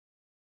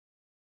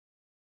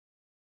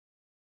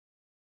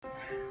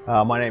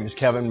My name is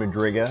Kevin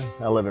Madryga.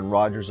 I live in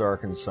Rogers,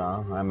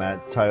 Arkansas. I'm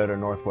at Toyota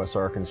Northwest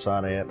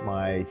Arkansas at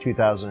my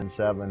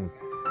 2007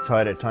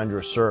 Toyota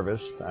Tundra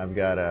serviced. I've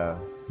got a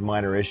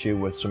minor issue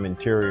with some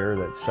interior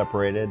that's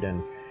separated,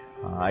 and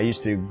I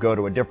used to go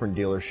to a different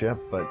dealership,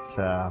 but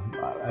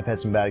I've had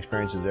some bad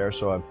experiences there,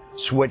 so I've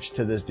switched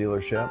to this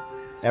dealership.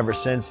 Ever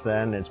since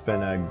then, it's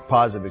been a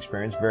positive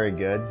experience, very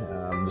good.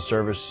 The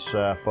service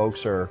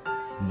folks are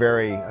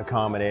very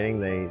accommodating.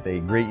 They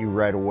greet you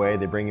right away.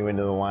 They bring you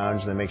into the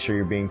lounge. They make sure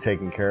you're being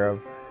taken care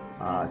of.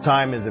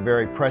 Time is a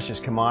very precious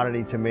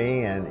commodity to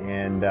me,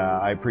 and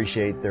I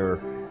appreciate their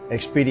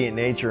expedient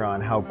nature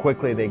on how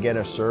quickly they get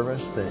us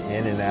serviced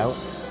in and out.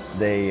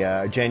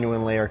 They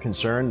genuinely are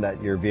concerned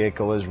that your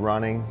vehicle is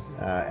running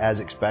as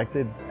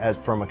expected, as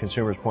from a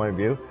consumer's point of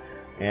view,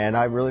 and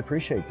I really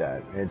appreciate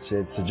that. It's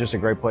just a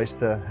great place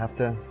to have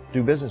to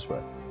do business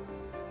with.